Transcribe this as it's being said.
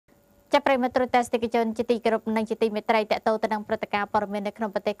ចាប់ប្រិមត្តទស្សនិកជនជាទីគោរពនិងជាទីមេត្រីតេតោទៅនឹងព្រឹត្តិការណ៍ព័ត៌មាននៅក្នុង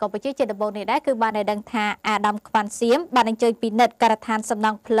ប្រទេសកម្ពុជាជាដំបូងនេះដែរគឺបានដឹងថាអាដាមខ្វាន់សៀមបានអញ្ជើញពិនិត្យការដ្ឋានសំណ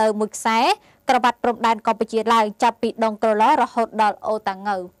ង់ផ្លូវមួយខ្សែក្រវ៉ាត់ព្រំដែនកម្ពុជាឡើងចាប់ពីដងក្រឡរហូតដល់អូតា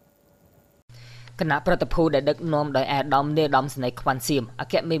ងៅគណៈប្រតិភូដែលដឹកនាំដោយអាដាមនេដាមស្នេហ៍ខ្វាន់សៀមអ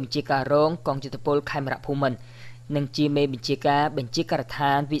គ្គមេបញ្ជាការរងកងយុទ្ធពលខេមរៈភូមិន្ទនិងជាមេបញ្ជាការបញ្ជាការដ្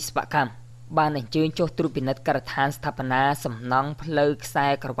ឋានវិស្វកម្មបានអញ្ជើញចុះត្រួតពិនិត្យការដ្ឋានស្ថាបនាសំណង់ផ្លូវខ្សែ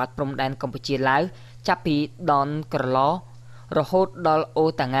ក្រវ៉ាត់ព្រំដែនកម្ពុជាឡាវចាប់ពីដនក្រឡរហូតដល់អូ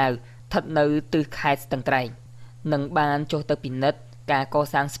តាងាវស្ថិតនៅទិសខេត្តស្ទឹងត្រែងនិងបានចុះទៅពិនិត្យការក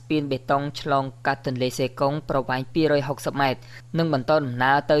សាងស្ពានបេតុងឆ្លងកាត់ទន្លេសេកុងប្រវែង260ម៉ែត្រនិងបន្តដំ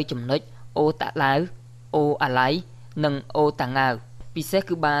ណើរទៅចំណុចអូតាឡាវអូអាឡៃនិងអូតាងាវពិសេស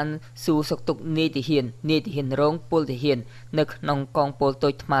គឺបានសួរសុខទុក្ខនាយទាហានរងពលទាហាននៅក្នុងកងពលតូ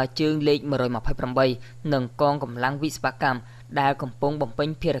ចថ្មើរជើងលេខ128និងកងកម្លាំងវិស្វកម្មដែលកំពុងបំពេញ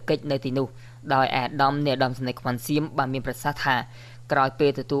ភារកិច្ចនៅទីនោះដោយអាដាមនេដាមស្នេហ៍ខ្វាន់សៀមបានមានប្រសាសន៍ថាក្រោយពេ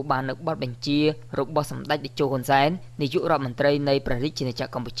លទទួលបាននូវបទបញ្ជារបស់សម្ដេចតេជោហ៊ុនសែននាយករដ្ឋមន្ត្រីនៃព្រះរាជាណាចក្រ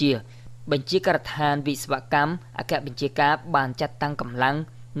កម្ពុជាបញ្ជាការដ្ឋានវិស្វកម្មអគ្គបញ្ជាការបានចាត់តាំងកម្លាំង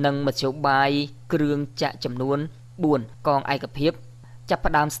និងមធ្យោបាយគ្រឿងចាក់ចំនួន4កងឯកភាពចាប់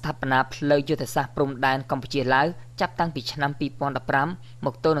ផ្ដើមស្ថាបនាផ្លូវយុទ្ធសាស្ត្រព្រំដែនកម្ពុជាឡាវចាប់តាំងពីឆ្នាំ2015ម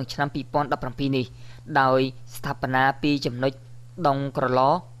កទល់នឹងឆ្នាំ2017នេះដោយស្ថាបនាពីចំណុចដងក្រឡ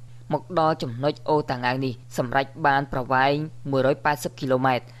មកដល់ចំណុចអូតាងាវនេះសម្រាប់បានប្រវែង180គីឡូ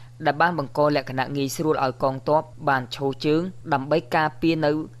ម៉ែត្រដែលបានបង្កលក្ខណៈងាយស្រួលឲ្យកងទ័ពបានឈរជើងដើម្បីការពារ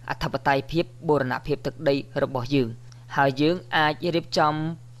នៅអធិបតេយ្យភាពបូរណភាពទឹកដីរបស់យើងហើយយើងអាចរៀបចំ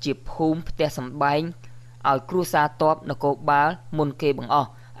ជាភូមិផ្ទះសម្បែងឲ្យគ្រួសារទ័ពនគរបាលមុនគេបង្អស់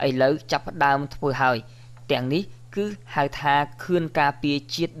ឥឡូវចាប់ផ្ដើមធ្វើហើយទាំងនេះគឺហៅថាខឿនការពារ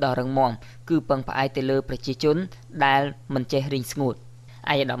ជាតិដ៏រឹងមាំគឺពឹងផ្អែកទៅលើប្រជាជនដែលមិនចេះរីងស្ងួត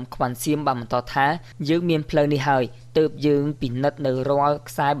អាយដាមខ្វាន់សៀមបានបន្តថាយើងមានផ្លូវនេះហើយទើបយើងពិនិត្យនៅរាល់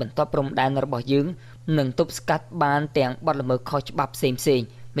ខ្សែបន្ទាត់ព្រំដែនរបស់យើងនិងទប់ស្កាត់បានទាំងបទល្មើសខុសច្បាប់ផ្សេង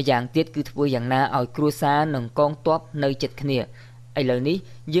ម្យ៉ាងទៀតគឺធ្វើយ៉ាងណាឲ្យគ្រួសារនិងកងទ័ពនៅជិតគ្នាឥឡូវនេះ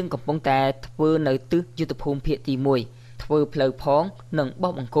យើងកំពុងតែធ្វើនៅទិសយុទ្ធភូមិភាគទី1ធ្វើផ្លូវផងនិង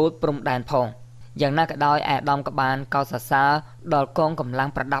បោះបង្គោលព្រំដែនផងយ៉ាងណាក៏ដោយអាដាមក៏បានកោតសរសើរដល់កងកម្លាំង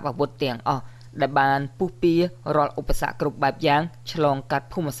ប្រដាប់អាវុធទាំងអស់ដែលបានពុះពៀរាល់ឧបសគ្គគ្រប់បែបយ៉ាងឆ្លងកាត់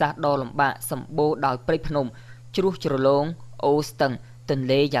ភូមិសាស្ត្រដ៏លំបាកសម្បូរដោយព្រៃភ្នំជ្រោះជ្រលងអូស្ទឹងទន្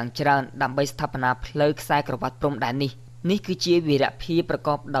លេយ៉ាងច្រើនដើម្បីស្ថាបនាផ្លូវខ្សែក្រវ៉ាត់ព្រំដែននេះគឺជាវីរភាពប្រក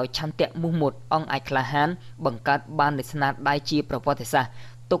បដោយឆន្ទៈមោះមុតអង្គអាចក្លាហានបង្កើតបាននូវស្នាដៃជាប្រវត្តិសាស្ត្រ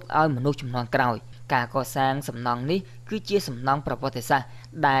ទុកឲ្យមនុស្សជំនាន់ក្រោយការកសាងសំណង់នេះគឺជាសំណង់ប្រវត្តិសាស្ត្រ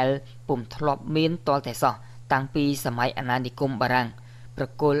ដែលពុំធ្លាប់មានទាល់តែសោះតាំងពីសម័យអាណានិគមបារាំងប្រ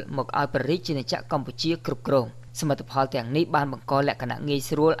គល់មកឲ្យព្រះរាជាណាចក្រកម្ពុជាគ្រប់គ្រងសមិទ្ធផលទាំងនេះបានបង្កលក្ខណៈងាយ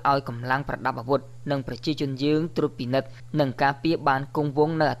ស្រួលឲ្យកម្លាំងប្រដាប់អាវុធនិងប្រជាជនយើងត្រួតពិនិត្យនិងការពារបានគង់វ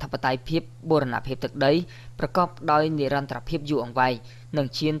ង្សនៅអធិបតេយ្យភាពបូរណភាពទឹកដីប្រកបដោយនិរន្តរភាពយូរអង្វែងនិង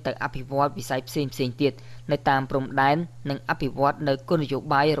ឈានទៅអភិវឌ្ឍវិស័យផ្សេងទៀតនៅតាមព្រំដែននិងអភិវឌ្ឍនៅគោលនយោ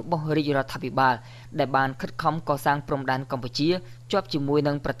បាយរបស់រាជរដ្ឋាភិបាលដែលបានខិតខំកសាងព្រំដែនកម្ពុជាជាប់ជាមួយ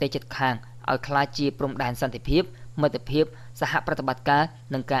នឹងប្រទេសជិតខាងឲ្យក្លាយជាព្រំដែនសន្តិភាពមិត្តភាពសហប្រតិបត្តិការ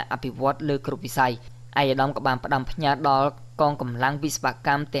និងការអភិវឌ្ឍលើគ្រប់វិស័យអាយដាមក៏បានផ្ដាំផ្ញើដល់កងកម្លាំងវិស្វក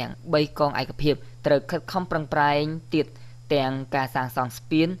ម្មទាំង3កងឯកភាពត្រូវខិតខំប្រឹងប្រែងទៀតទាំងការសាងសង់ស្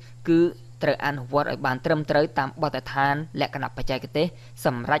ពានគឺត្រូវអនុវត្តឲ្យបានត្រឹមត្រូវតាមបទដ្ឋានលក្ខណៈបច្ចេកទេសស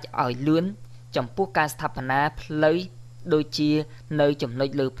ម្រាប់ឲ្យលឿនចំពោះការស្ថាបនាផ្លូវដូចជានៅចំណុច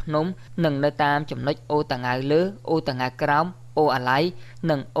លើភ្នំនិងនៅតាមចំណុចអូតាងាវលើអូតាងាវក្រោមអូអាឡៃ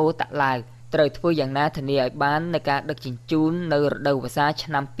និងអូតាឡាវត្រូវធ្វើយ៉ាងណាធានាឲ្យបាននៅការដឹកជញ្ជូននៅរដូវវស្សាឆ្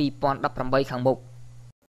នាំ2018ខាងមុខ